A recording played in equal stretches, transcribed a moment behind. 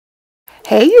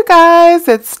Hey you guys,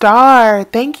 it's Star.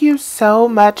 Thank you so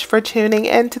much for tuning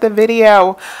into the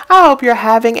video. I hope you're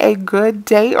having a good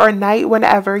day or night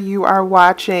whenever you are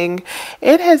watching.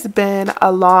 It has been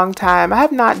a long time. I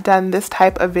have not done this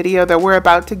type of video that we're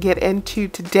about to get into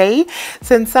today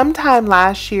since sometime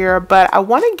last year, but I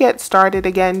want to get started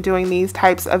again doing these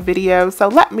types of videos. So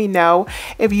let me know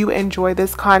if you enjoy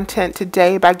this content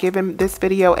today by giving this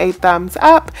video a thumbs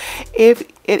up if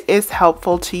it is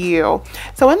helpful to you.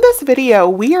 So in this video,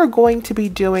 we are going to be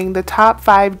doing the top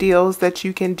 5 deals that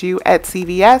you can do at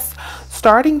CVS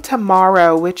starting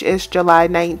tomorrow, which is July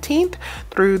 19th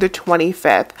through the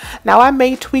 25th. Now I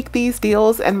may tweak these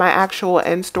deals in my actual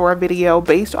in-store video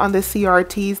based on the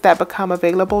CRTs that become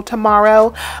available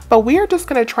tomorrow, but we are just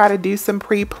going to try to do some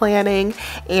pre-planning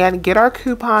and get our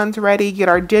coupons ready, get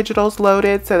our digitals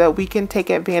loaded so that we can take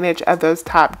advantage of those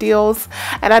top deals.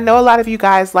 And I know a lot of you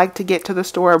guys like to get to the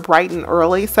store bright and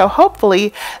early, so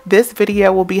hopefully this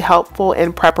video will be helpful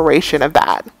in preparation of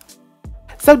that.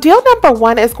 So deal number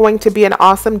 1 is going to be an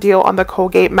awesome deal on the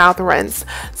Colgate mouth rinse.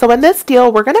 So in this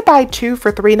deal, we're going to buy 2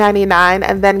 for $3.99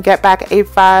 and then get back a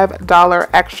 $5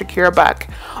 extra cure buck.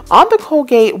 On the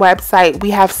Colgate website,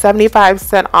 we have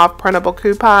 75% off printable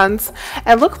coupons.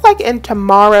 It looks like in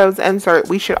tomorrow's insert,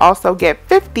 we should also get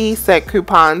 50-cent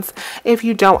coupons if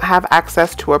you don't have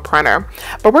access to a printer.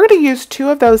 But we're going to use 2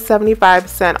 of those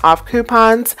 75% off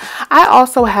coupons. I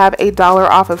also have a $1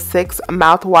 off of 6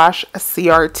 mouthwash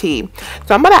CRT.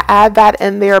 So I'm going to add that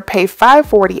in there, pay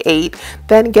 $5.48,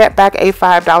 then get back a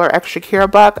 $5 extra cure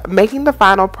buck, making the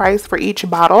final price for each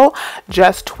bottle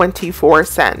just 24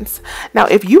 cents. Now,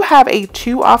 if you have a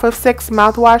 2 off of 6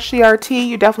 mouthwash CRT,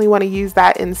 you definitely want to use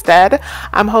that instead.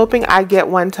 I'm hoping I get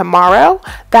one tomorrow.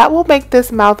 That will make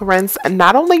this mouth rinse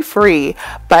not only free,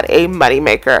 but a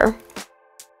moneymaker.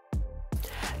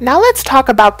 Now let's talk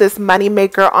about this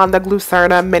moneymaker on the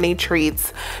Glucerna mini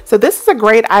treats. So this is a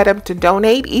great item to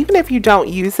donate even if you don't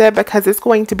use it, because it's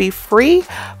going to be free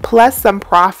plus some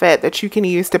profit that you can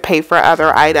use to pay for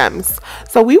other items.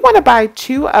 So we want to buy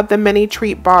 2 of the mini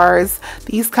treat bars.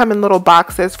 These come in little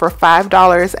boxes for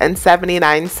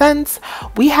 $5.79.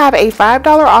 We have a $5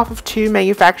 off of 2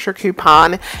 manufacturer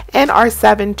coupon and our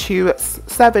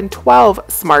 712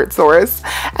 smart source.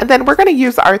 And then we're going to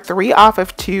use our 3 off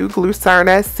of 2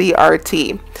 Glucerna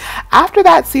CRT. After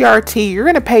that CRT, you're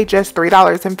going to pay just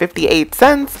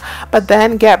 $3.58, but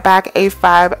then get back a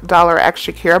 $5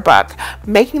 extra cure buck,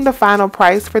 making the final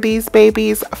price for these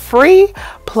babies free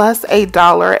plus a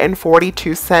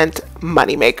 $1.42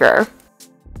 moneymaker.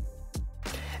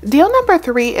 Deal number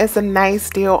 3 is a nice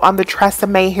deal on the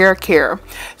Tresemme hair care.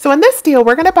 So in this deal,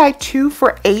 we're going to buy 2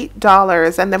 for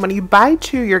 $8, and then when you buy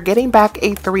 2, you're getting back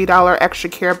a $3 extra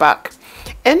cure buck.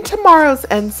 In tomorrow's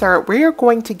insert, we are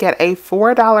going to get a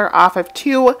 $4 off of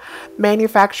 2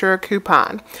 manufacturer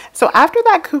coupon. So after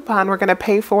that coupon, we're going to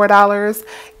pay $4,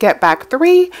 get back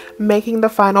 3, making the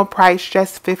final price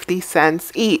just 50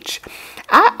 cents each.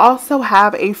 I also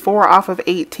have a 4 off of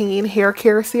 18 hair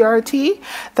care CRT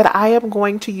that I am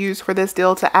going to use for this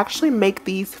deal to actually make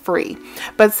these free.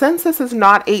 But since this is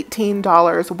not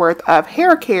 $18 worth of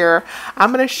hair care,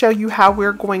 I'm going to show you how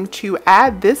we're going to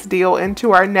add this deal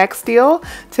into our next deal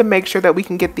to make sure that we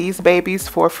can get these babies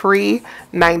for free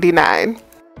 $99.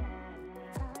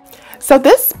 So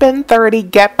this spend 30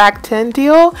 get back 10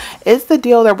 deal is the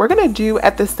deal that we're going to do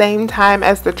at the same time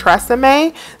as the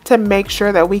Tresemme to make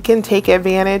sure that we can take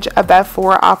advantage of that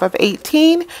 4 off of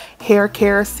 18 hair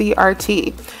care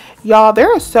CRT. Y'all,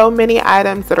 there are so many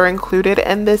items that are included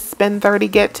in this spend 30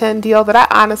 get 10 deal that I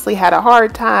honestly had a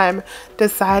hard time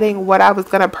deciding what I was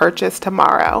going to purchase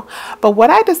tomorrow. But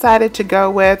what I decided to go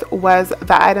with was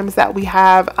the items that we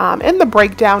have in the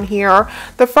breakdown here.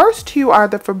 The first 2 are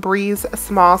the Febreze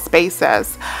small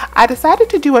spaces. I decided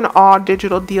to do an all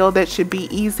digital deal that should be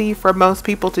easy for most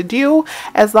people to do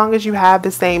as long as you have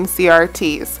the same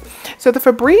CRTs. So the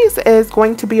Febreze is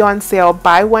going to be on sale,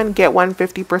 buy one get one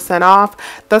 50% off.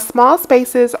 The small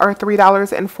spaces are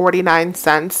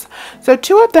 $3.49. So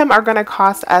 2 of them are going to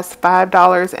cost us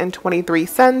 $5.23.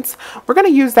 We're going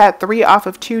to use that 3 off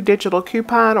of 2 digital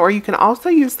coupon, or you can also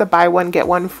use the buy one get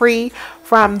one free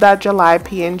from the July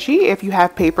P&G if you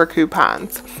have paper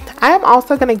coupons. I am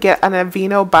also going to get an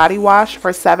Aveeno body wash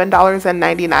for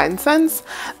 $7.99.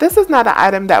 This is not an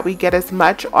item that we get as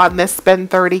much on this spend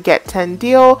 30 get 10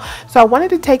 deal, so I wanted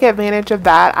to take advantage of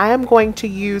that. I am going to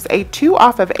use a 2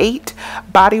 off of 8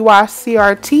 body wash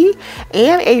CRT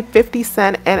and a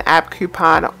 50-cent in-app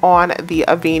coupon on the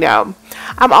Aveeno.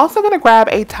 I'm also going to grab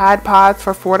a Tide Pods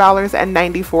for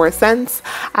 $4.94.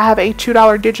 I have a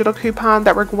 $2 digital coupon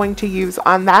that we're going to use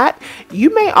on that.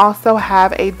 You may also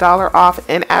have a $1 off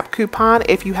in-app coupon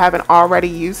if you haven't already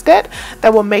used it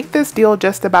that will make this deal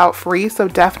just about free, so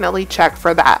definitely check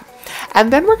for that.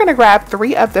 And then we're going to grab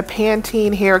 3 of the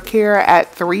Pantene hair care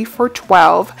at 3 for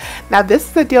 $12. Now this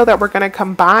is the deal that we're going to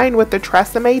combine with the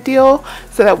Tresemme deal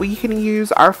so that we can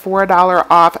use our $4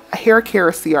 off hair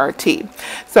care CRT.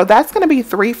 So that's going to be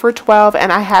 3 for $12,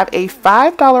 and I have a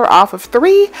 $5 off of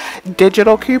 3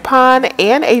 digital coupon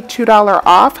and a $2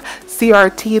 off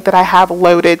CRT that I have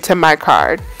loaded to my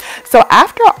card. So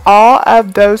after all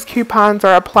of those coupons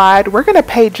are applied, we're going to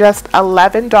pay just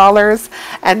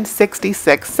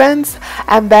 $11.66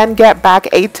 and then get back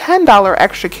a $10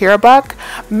 extra care buck,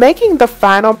 making the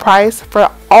final price for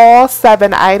all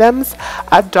 7 items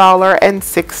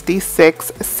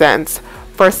 $1.66.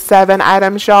 For 7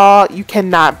 items, y'all, you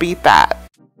cannot beat that.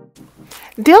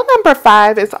 Deal number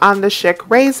 5 is on the Schick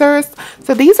razors.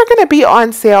 So these are going to be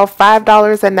on sale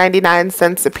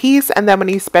 $5.99 a piece, and then when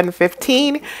you spend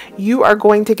 $15, you are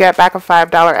going to get back a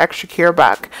 $5 extra care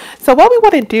buck. So what we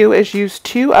want to do is use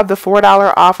 2 of the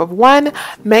 $4 off of 1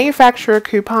 manufacturer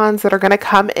coupons that are going to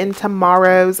come in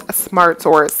tomorrow's Smart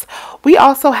Source. We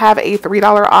also have a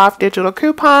 $3 off digital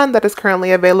coupon that is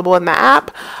currently available in the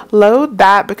app. Load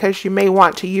that because you may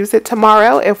want to use it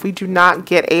tomorrow if we do not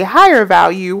get a higher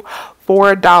value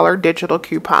 $4 digital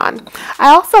coupon. I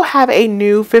also have a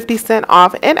new 50-cent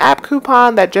off in-app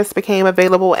coupon that just became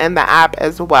available in the app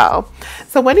as well.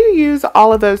 So when you use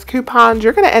all of those coupons,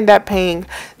 you're going to end up paying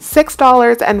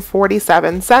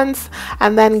 $6.47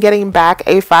 and then getting back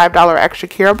a $5 extra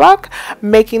care buck,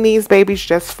 making these babies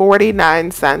just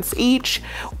 49 cents each.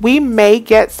 We may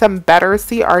get some better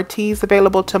CRTs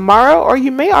available tomorrow, or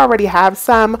you may already have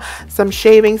some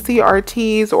shaving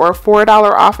CRTs or $4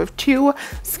 off of 2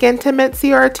 skin tint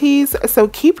CRTs, so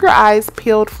keep your eyes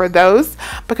peeled for those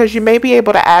because you may be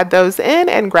able to add those in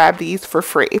and grab these for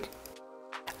free.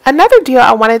 Another deal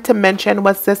I wanted to mention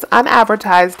was this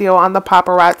unadvertised deal on the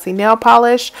Paparazzi nail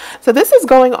polish. So this is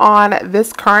going on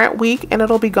this current week, and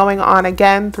it'll be going on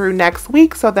again through next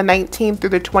week. So the 19th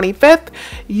through the 25th,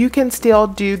 you can still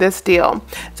do this deal.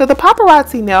 So the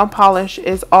Paparazzi nail polish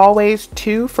is always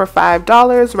 2 for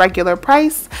 $5 regular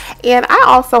price, and I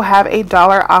also have a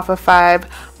 $1 off of 5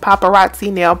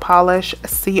 Paparazzi nail polish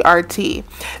CRT.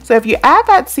 So if you add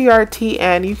that CRT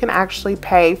in, you can actually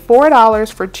pay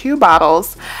 $4 for 2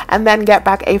 bottles and then get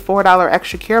back a $4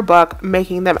 extra care buck,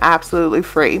 making them absolutely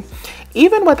free.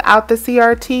 Even without the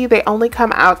CRT, they only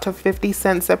come out to 50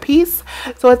 cents a piece,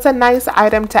 so it's a nice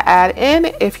item to add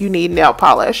in if you need nail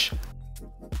polish.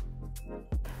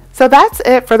 So that's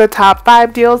it for the top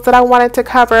 5 deals that I wanted to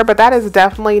cover, but that is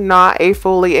definitely not a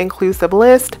fully inclusive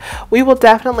list. We will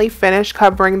definitely finish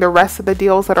covering the rest of the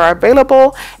deals that are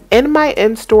available in my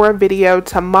in-store video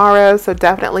tomorrow, so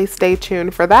definitely stay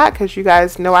tuned for that because you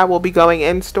guys know I will be going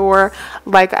in-store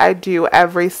like I do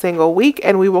every single week,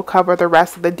 and we will cover the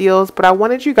rest of the deals. But I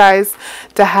wanted you guys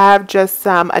to have just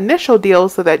some initial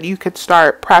deals so that you could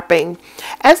start prepping.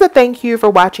 As a thank you for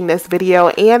watching this video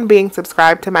and being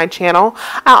subscribed to my channel,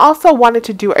 I also wanted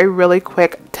to do a really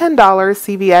quick $10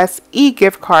 CVS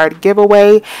e-gift card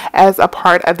giveaway as a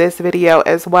part of this video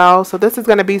as well. So this is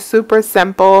going to be super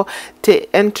simple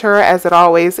to enter, as it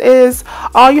always is.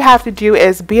 All you have to do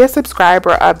is be a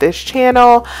subscriber of this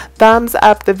channel, thumbs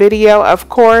up the video of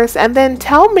course, and then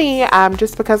tell me,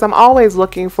 just because I'm always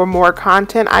looking for more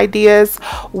content ideas,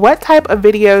 what type of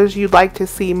videos you'd like to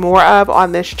see more of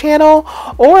on this channel,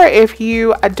 or if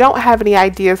you don't have any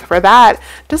ideas for that,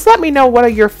 just let me know what are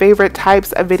your favorite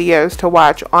types of videos to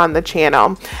watch on the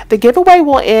channel. The giveaway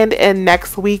will end in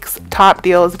next week's top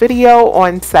deals video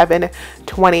on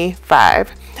 7/25.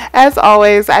 As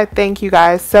always, I thank you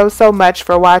guys so much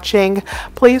for watching.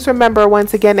 Please remember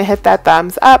once again to hit that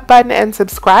thumbs up button and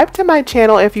subscribe to my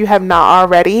channel if you have not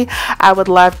already. I would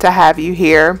love to have you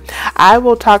here. I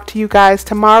will talk to you guys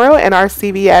tomorrow in our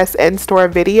CVS in-store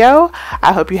video.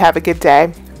 I hope you have a good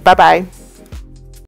day. Bye-bye.